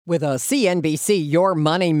With a CNBC Your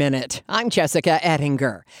Money Minute, I'm Jessica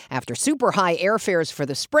Ettinger. After super high airfares for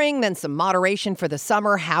the spring, then some moderation for the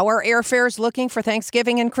summer, how are airfares looking for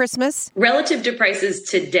Thanksgiving and Christmas? Relative to prices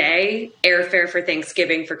today, airfare for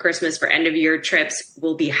Thanksgiving, for Christmas, for end-of-year trips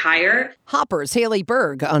will be higher. Hopper's Haley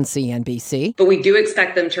Berg on CNBC. But we do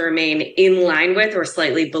expect them to remain in line with or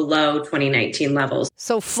slightly below 2019 levels.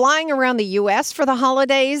 So flying around the U.S. for the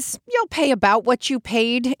holidays, you'll pay about what you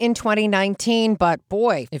paid in 2019. But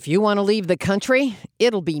boy, if you want to leave the country,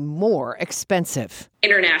 it'll be more expensive.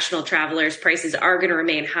 International travelers' prices are going to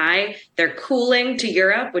remain high. They're cooling to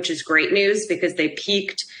Europe, which is great news because they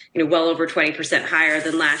peaked, well over 20% higher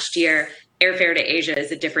than last year. Airfare to Asia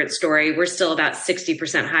is a different story. We're still about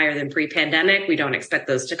 60% higher than pre-pandemic. We don't expect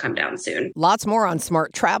those to come down soon. Lots more on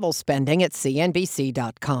smart travel spending at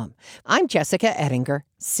CNBC.com. I'm Jessica Ettinger,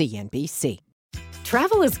 CNBC.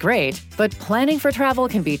 Travel is great, but planning for travel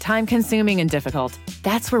can be time-consuming and difficult.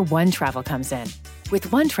 That's where OneTravel comes in. With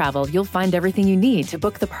OneTravel, you'll find everything you need to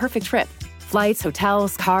book the perfect trip. Flights,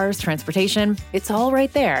 hotels, cars, transportation, it's all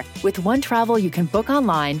right there. With OneTravel, you can book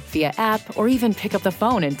online, via app, or even pick up the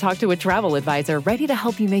phone and talk to a travel advisor ready to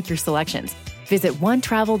help you make your selections. Visit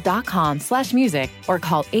onetravel.com/music or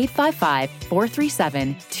call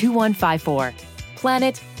 855-437-2154. Plan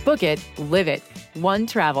it, book it, live it.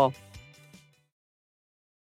 OneTravel.